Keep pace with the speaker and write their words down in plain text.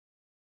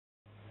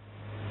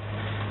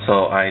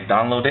So I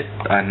downloaded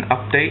an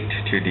update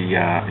to the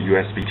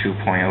USB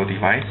 2.0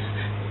 device,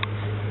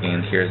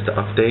 and here's the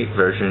update,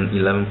 version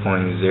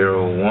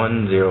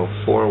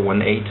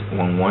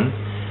 11.01041811.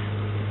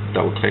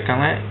 Double click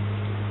on it.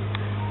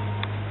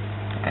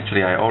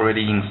 Actually, I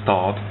already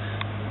uninstalled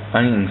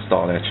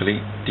actually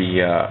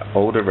the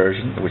older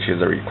version, which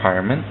is a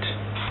requirement.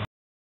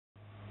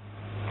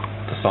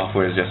 The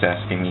software is just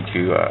asking me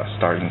to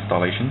start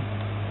installation.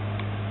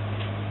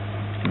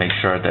 Make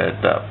sure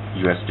that the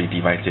USB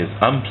device is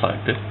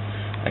unplugged.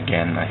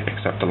 Again, I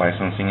accept the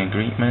licensing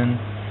agreement.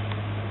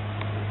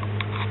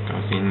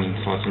 Goes in,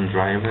 install some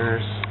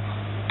drivers,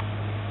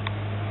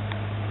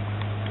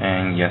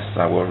 and yes,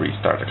 I will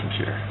restart the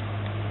computer.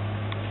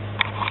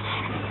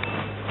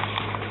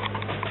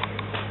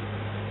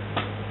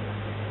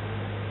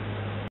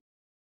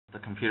 The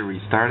computer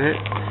restarted.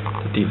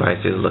 The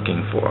device is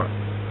looking for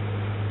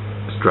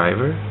its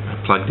driver. I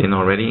plugged in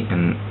already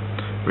and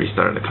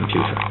restarted the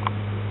computer.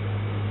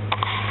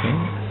 Okay,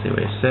 let's see what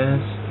it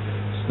says.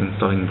 It's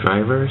installing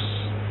drivers.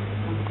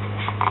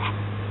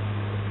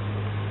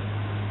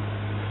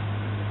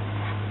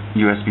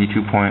 USB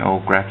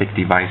 2.0 graphic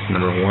device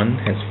number 1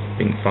 has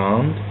been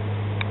found.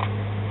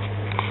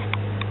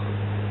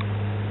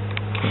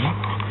 Okay,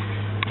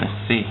 let's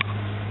see.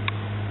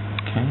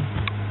 Okay.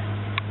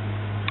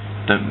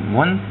 The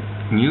one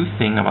new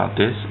thing about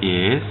this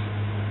is,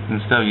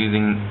 instead of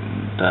using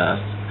the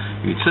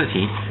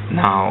utility,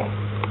 now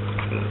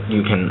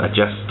you can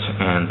adjust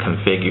and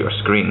configure your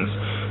screens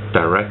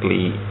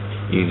directly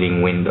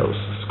using Windows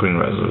screen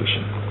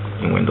resolution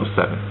in Windows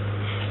 7.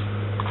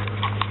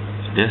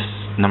 This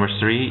number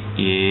 3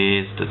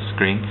 is the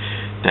screen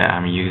that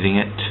I'm using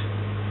it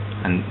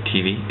on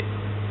TV,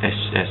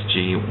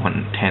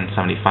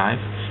 SG1075.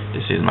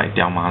 This is my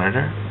Dell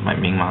monitor, my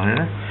main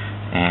monitor,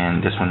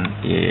 and this one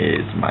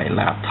is my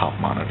laptop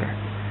monitor.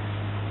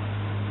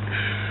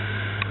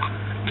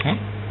 Okay,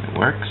 it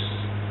works.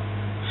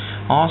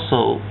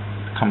 Also,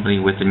 the company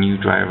with the new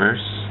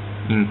drivers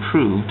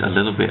improved a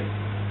little bit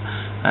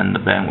on the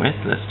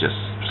bandwidth. Let's just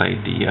play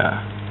the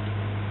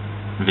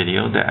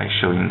video that I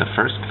showed you in the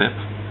first clip.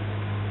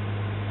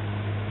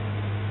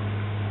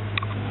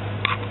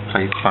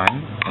 Plays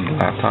fine on the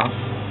laptop.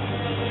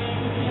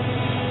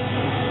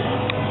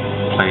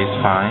 Plays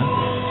fine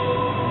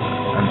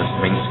on the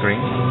main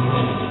screen.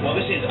 Well,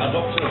 this is a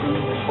Doctor Who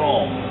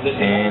from.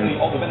 And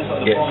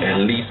it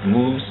at least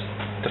moves.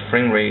 The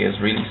frame rate is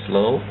really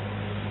slow,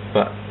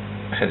 but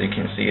as you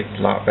can see, it's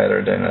a lot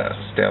better than a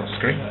stealth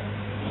screen.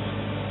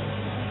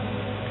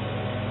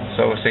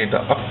 So I would say the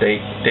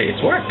update did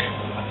its work.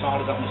 I thought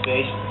it on the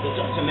stage. The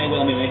Doctor may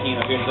well be making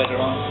an appearance later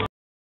on.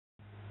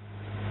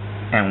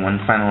 And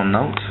one final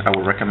note, I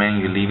would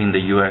recommend you leaving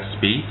the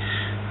USB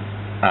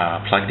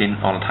plugged in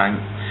all the time.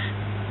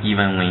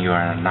 Even when you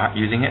are not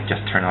using it,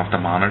 just turn off the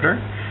monitor,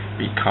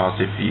 because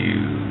if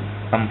you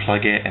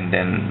unplug it and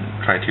then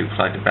try to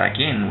plug it back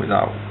in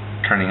without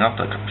turning off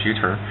the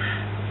computer,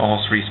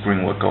 all 3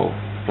 screens will go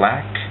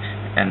black,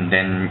 and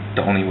then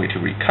the only way to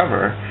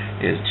recover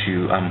is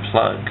to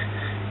unplug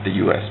the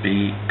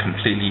USB,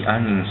 completely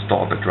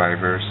uninstall the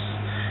drivers,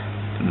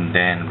 and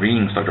then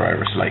reinstall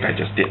drivers like I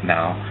just did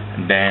now,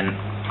 and then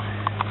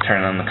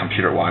turn on the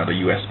computer while the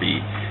USB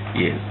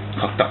is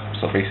hooked up.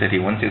 So basically,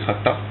 once it's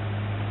hooked up,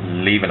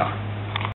 leave it on.